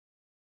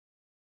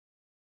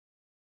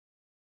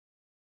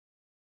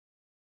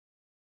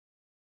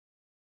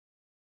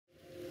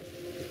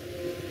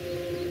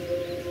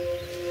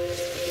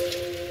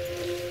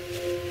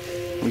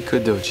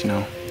Could do it, you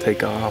know.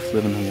 Take off,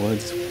 live in the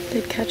woods.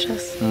 They'd catch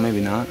us. Well,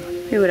 maybe not.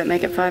 We wouldn't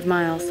make it 5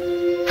 miles.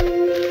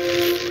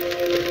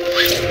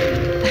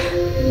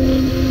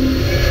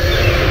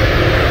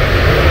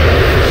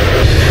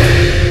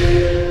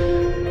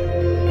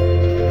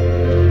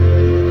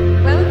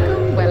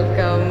 Welcome,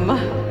 welcome.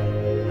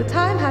 The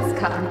time has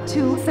come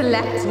to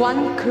select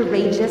one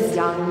courageous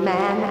young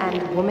man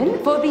and woman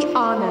for the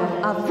honor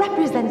of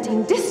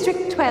representing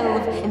District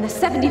 12 in the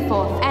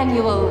 74th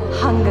Annual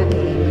Hunger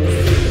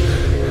Games.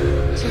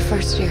 It's your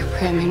first year,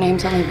 Prim. Your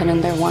name's only been in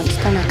there once.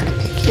 They're not gonna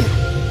pick you.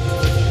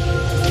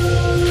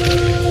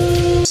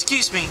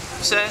 Excuse me,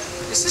 sir.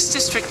 Is this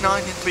District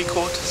 9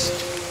 3/4?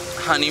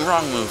 Honey,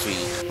 wrong movie.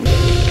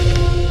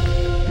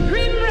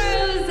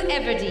 Primrose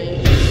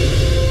Everdeen.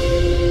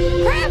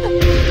 Prim!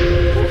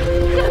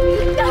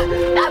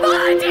 I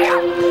volunteer!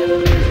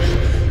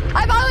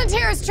 I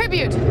volunteer as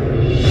tribute!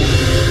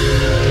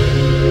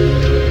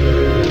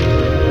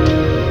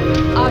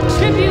 Our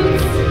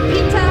tributes,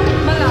 Peeta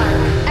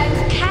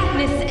and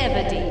Katniss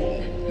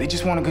Everdeen. They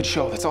just want a good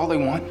show. That's all they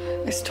want.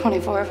 There's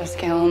 24 of us,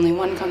 Gale. Only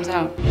one comes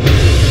out.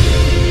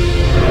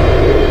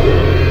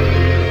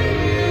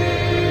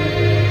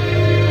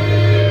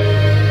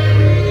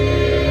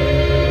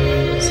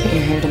 So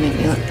you're here to make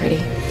me look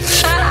pretty?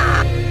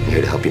 I'm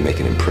here to help you make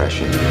an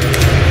impression.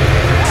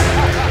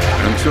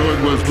 And so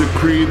it was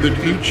decreed that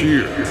each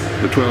year,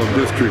 the 12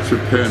 districts of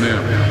Pan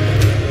Am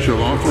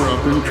shall offer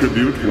up in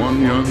tribute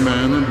one young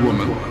man and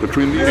woman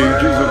between the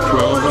ages of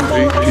 12 and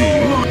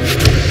 18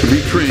 to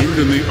be trained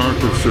in the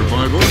art of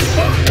survival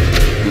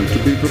and to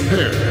be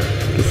prepared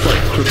to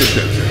fight to the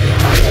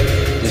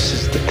death. This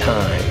is the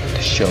time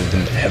to show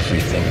them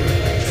everything.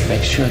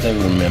 Make sure they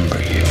remember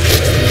you.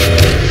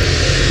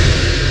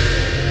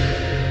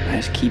 I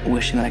just keep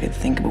wishing I could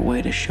think of a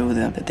way to show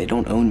them that they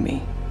don't own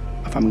me.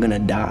 If I'm gonna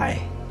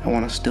die, I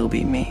want to still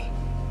be me.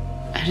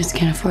 I just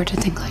can't afford to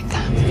think like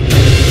that.